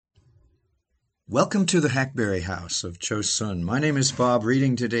Welcome to the Hackberry House of Chosun. My name is Bob,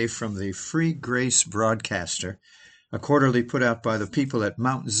 reading today from the Free Grace Broadcaster, a quarterly put out by the people at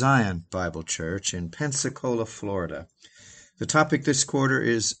Mount Zion Bible Church in Pensacola, Florida. The topic this quarter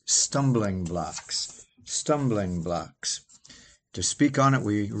is stumbling blocks. Stumbling blocks. To speak on it,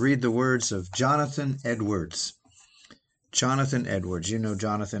 we read the words of Jonathan Edwards. Jonathan Edwards. You know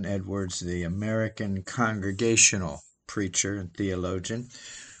Jonathan Edwards, the American Congregational preacher and theologian.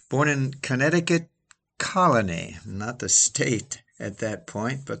 Born in Connecticut colony, not the state at that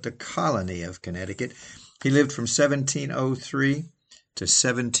point, but the colony of Connecticut. He lived from 1703 to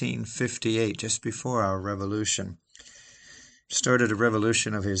 1758, just before our revolution. Started a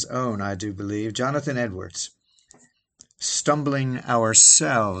revolution of his own, I do believe. Jonathan Edwards. Stumbling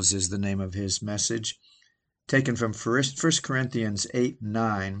Ourselves is the name of his message, taken from 1 Corinthians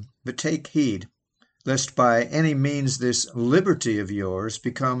 8:9. But take heed, lest by any means this liberty of yours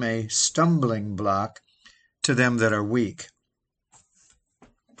become a stumbling block to them that are weak.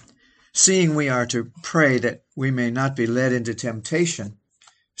 Seeing we are to pray that we may not be led into temptation,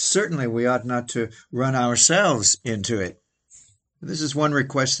 certainly we ought not to run ourselves into it. This is one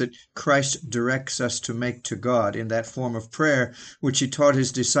request that Christ directs us to make to God in that form of prayer which he taught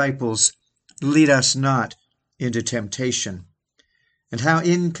his disciples, lead us not into temptation. And how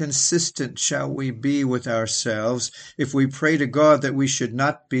inconsistent shall we be with ourselves if we pray to God that we should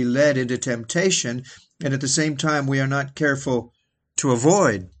not be led into temptation, and at the same time we are not careful to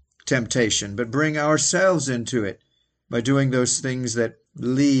avoid temptation, but bring ourselves into it by doing those things that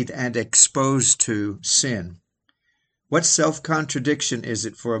lead and expose to sin. What self-contradiction is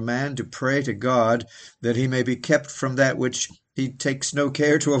it for a man to pray to God that he may be kept from that which he takes no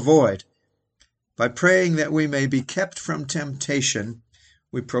care to avoid? By praying that we may be kept from temptation,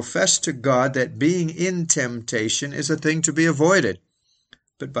 we profess to God that being in temptation is a thing to be avoided.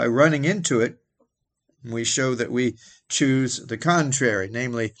 But by running into it, we show that we choose the contrary,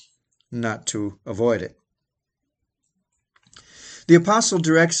 namely, not to avoid it. The apostle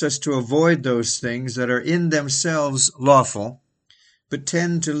directs us to avoid those things that are in themselves lawful, but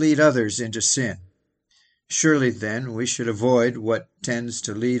tend to lead others into sin. Surely, then, we should avoid what tends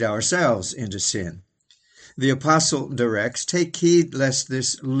to lead ourselves into sin. The apostle directs, take heed lest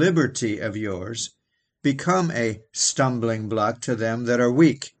this liberty of yours become a stumbling block to them that are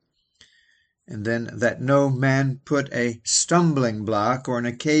weak. And then that no man put a stumbling block or an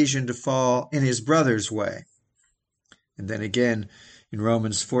occasion to fall in his brother's way. And then again in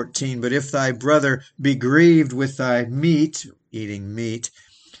Romans 14, but if thy brother be grieved with thy meat, eating meat,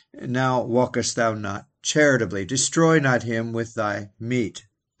 now walkest thou not charitably, destroy not him with thy meat.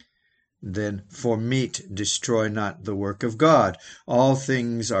 Then for meat destroy not the work of God. All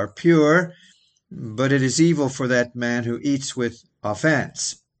things are pure, but it is evil for that man who eats with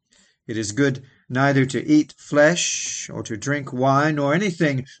offense. It is good neither to eat flesh, or to drink wine, or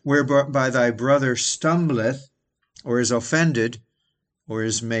anything whereby thy brother stumbleth, or is offended, or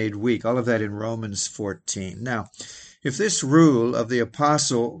is made weak. All of that in Romans 14. Now, if this rule of the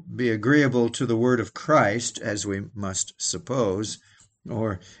apostle be agreeable to the word of Christ, as we must suppose,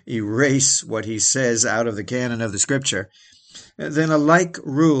 or erase what he says out of the canon of the Scripture, then a like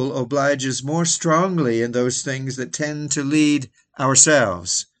rule obliges more strongly in those things that tend to lead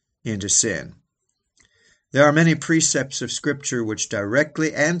ourselves into sin. There are many precepts of Scripture which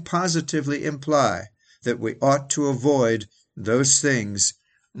directly and positively imply that we ought to avoid those things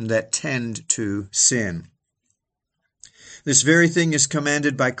that tend to sin. This very thing is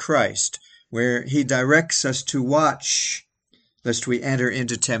commanded by Christ, where he directs us to watch lest we enter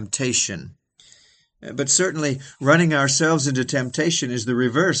into temptation. But certainly running ourselves into temptation is the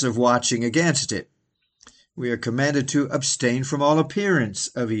reverse of watching against it. We are commanded to abstain from all appearance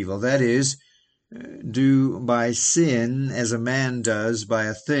of evil, that is, do by sin as a man does by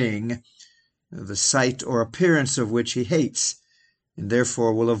a thing, the sight or appearance of which he hates, and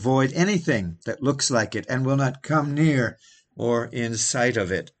therefore will avoid anything that looks like it and will not come near or in sight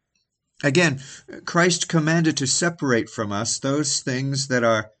of it. Again, Christ commanded to separate from us those things that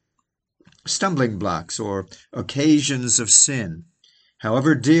are stumbling blocks or occasions of sin,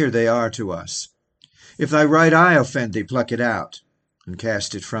 however dear they are to us. If thy right eye offend thee, pluck it out, and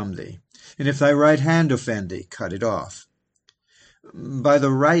cast it from thee. And if thy right hand offend thee, cut it off. By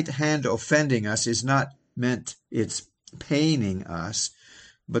the right hand offending us is not meant it's paining us,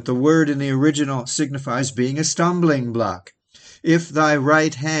 but the word in the original signifies being a stumbling block. If thy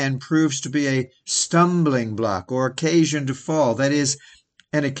right hand proves to be a stumbling block or occasion to fall, that is,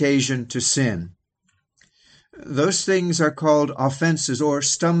 an occasion to sin, those things are called offenses or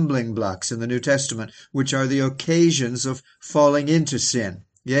stumbling blocks in the New Testament, which are the occasions of falling into sin.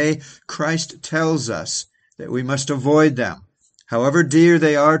 Yea, Christ tells us that we must avoid them, however dear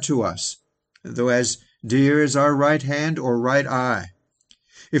they are to us, though as dear as our right hand or right eye.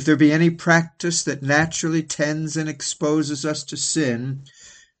 If there be any practice that naturally tends and exposes us to sin,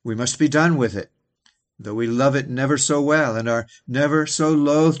 we must be done with it, though we love it never so well, and are never so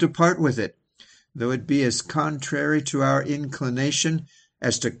loath to part with it, though it be as contrary to our inclination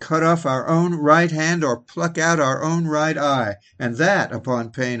as to cut off our own right hand or pluck out our own right eye, and that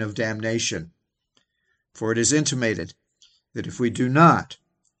upon pain of damnation. For it is intimated that if we do not,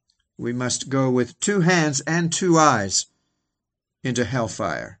 we must go with 2 hands and 2 eyes into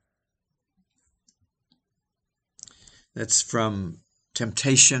hellfire. That's from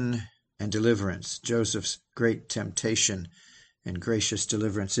Temptation and Deliverance, Joseph's great temptation and gracious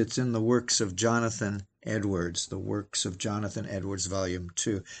deliverance. It's in the works of Jonathan Edwards, The Works of Jonathan Edwards, Volume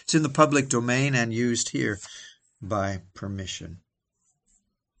 2. It's in the public domain and used here by permission.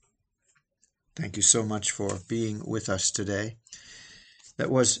 Thank you so much for being with us today. That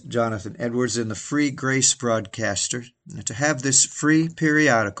was Jonathan Edwards in the Free Grace Broadcaster. To have this free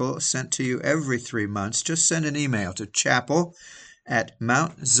periodical sent to you every 3 months, just send an email to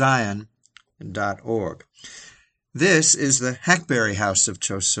chapel@mountzion.org. This is the Hackberry House of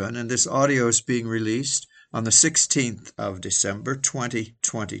Chosun, and this audio is being released on the 16th of December,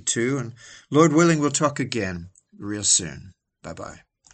 2022. And Lord willing, we'll talk again real soon. Bye-bye.